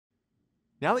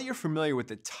Now that you're familiar with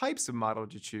the types of model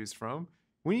to choose from,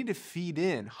 we need to feed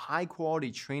in high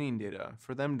quality training data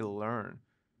for them to learn.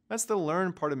 That's the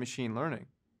learn part of machine learning.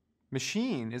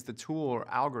 Machine is the tool or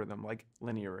algorithm like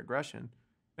linear regression,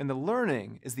 and the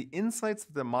learning is the insights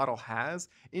that the model has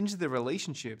into the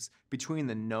relationships between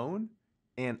the known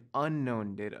and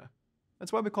unknown data.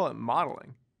 That's why we call it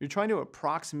modeling. You're trying to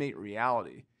approximate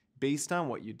reality based on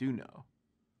what you do know.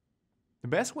 The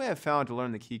best way I've found to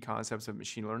learn the key concepts of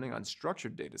machine learning on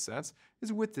structured datasets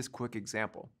is with this quick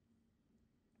example.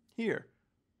 Here,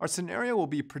 our scenario will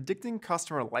be predicting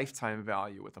customer lifetime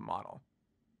value with a model.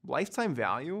 Lifetime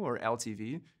value, or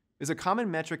LTV, is a common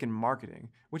metric in marketing,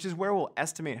 which is where we'll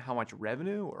estimate how much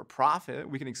revenue or profit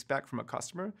we can expect from a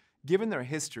customer given their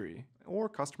history or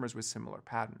customers with similar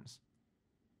patterns.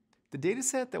 The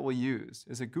dataset that we'll use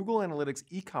is a Google Analytics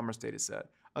e-commerce dataset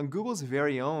on Google's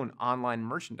very own online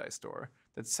merchandise store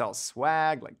that sells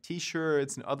swag like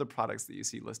t-shirts and other products that you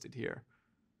see listed here.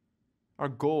 Our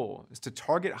goal is to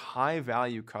target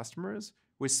high-value customers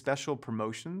with special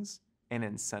promotions and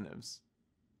incentives.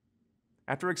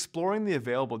 After exploring the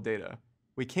available data,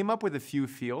 we came up with a few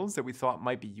fields that we thought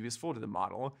might be useful to the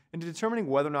model in determining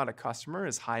whether or not a customer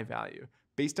is high value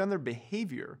based on their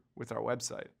behavior with our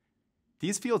website.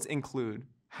 These fields include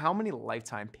how many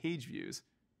lifetime page views,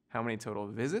 how many total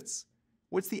visits,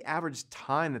 what's the average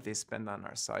time that they spend on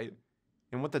our site,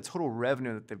 and what the total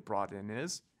revenue that they've brought in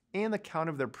is, and the count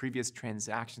of their previous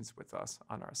transactions with us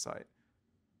on our site.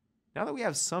 Now that we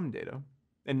have some data,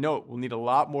 and note, we'll need a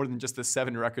lot more than just the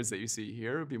 7 records that you see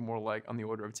here. It'll be more like on the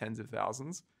order of tens of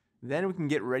thousands. Then we can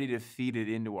get ready to feed it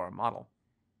into our model.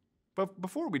 But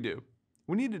before we do,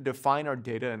 we need to define our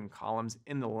data and columns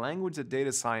in the language that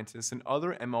data scientists and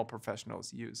other ML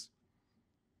professionals use.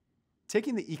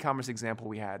 Taking the e-commerce example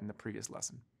we had in the previous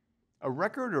lesson, a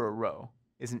record or a row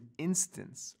is an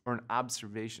instance or an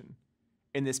observation.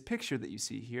 In this picture that you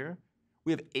see here,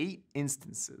 we have 8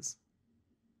 instances.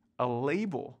 A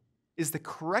label is the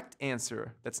correct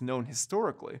answer that's known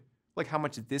historically, like how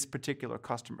much this particular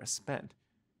customer spent.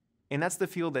 And that's the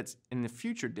field that's in the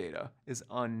future data is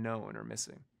unknown or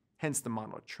missing, hence the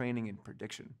model training and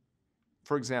prediction.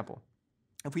 For example,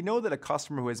 if we know that a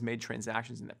customer who has made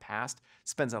transactions in the past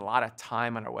spends a lot of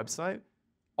time on our website,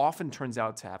 often turns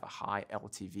out to have a high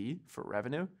LTV for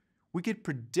revenue, we could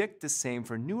predict the same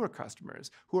for newer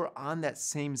customers who are on that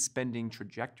same spending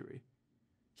trajectory.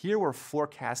 Here we're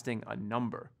forecasting a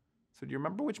number. So do you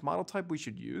remember which model type we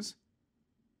should use?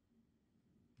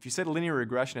 If you set linear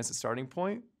regression as a starting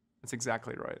point, that's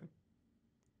exactly right.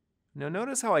 Now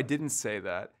notice how I didn't say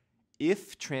that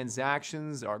if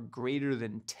transactions are greater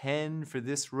than 10 for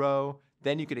this row,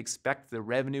 then you could expect the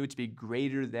revenue to be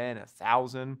greater than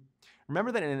 1,000.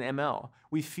 Remember that in an ML,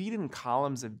 we feed in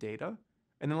columns of data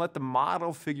and then let the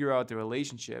model figure out the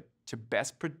relationship to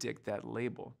best predict that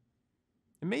label.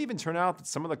 It may even turn out that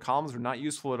some of the columns are not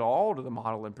useful at all to the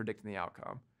model in predicting the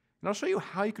outcome. And I'll show you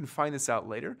how you can find this out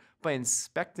later by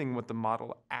inspecting what the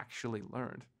model actually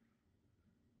learned.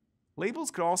 Labels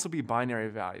could also be binary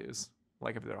values,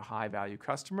 like if they're a high value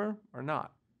customer or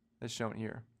not, as shown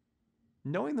here.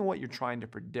 Knowing what you're trying to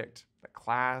predict, the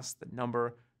class, the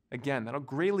number, again, that'll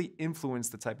greatly influence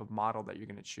the type of model that you're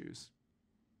going to choose.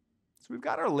 So we've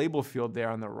got our label field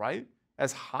there on the right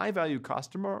as high value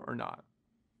customer or not.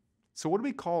 So what do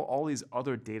we call all these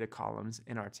other data columns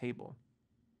in our table?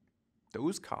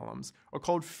 Those columns are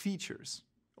called features,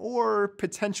 or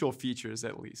potential features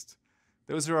at least.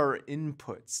 Those are our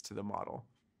inputs to the model.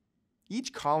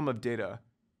 Each column of data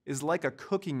is like a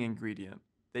cooking ingredient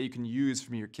that you can use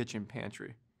from your kitchen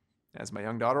pantry. As my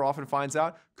young daughter often finds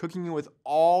out, cooking with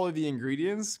all of the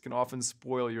ingredients can often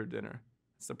spoil your dinner.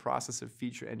 It's the process of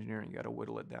feature engineering. You got to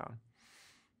whittle it down.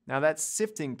 Now that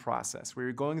sifting process where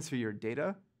you're going through your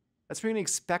data, that's where you're going to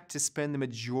expect to spend the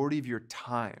majority of your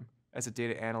time as a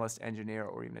data analyst, engineer,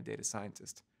 or even a data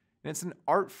scientist. And it's an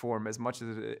art form as much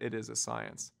as it is a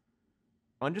science.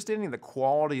 Understanding the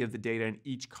quality of the data in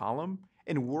each column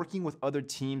and working with other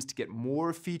teams to get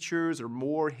more features or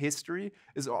more history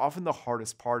is often the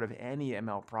hardest part of any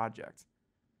ML project.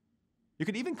 You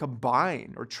could even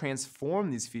combine or transform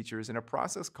these features in a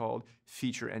process called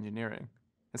feature engineering.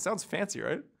 It sounds fancy,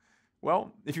 right?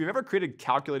 Well, if you've ever created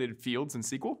calculated fields in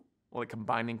SQL, like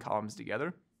combining columns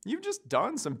together, you've just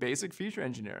done some basic feature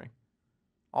engineering.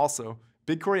 Also,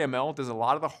 BigQuery ML does a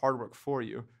lot of the hard work for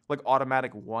you, like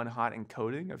automatic one-hot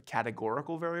encoding of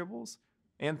categorical variables,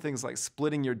 and things like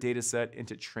splitting your dataset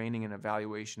into training and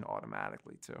evaluation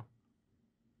automatically too.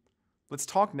 Let's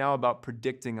talk now about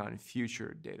predicting on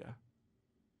future data.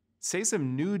 Say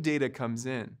some new data comes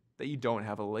in that you don't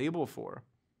have a label for.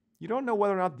 You don't know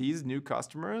whether or not these new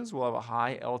customers will have a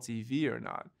high LTV or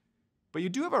not, but you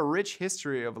do have a rich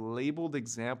history of labeled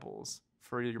examples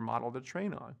for your model to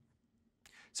train on.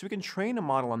 So we can train a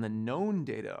model on the known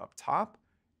data up top,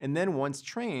 and then once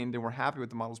trained and we're happy with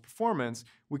the model's performance,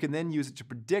 we can then use it to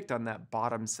predict on that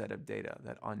bottom set of data,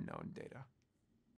 that unknown data.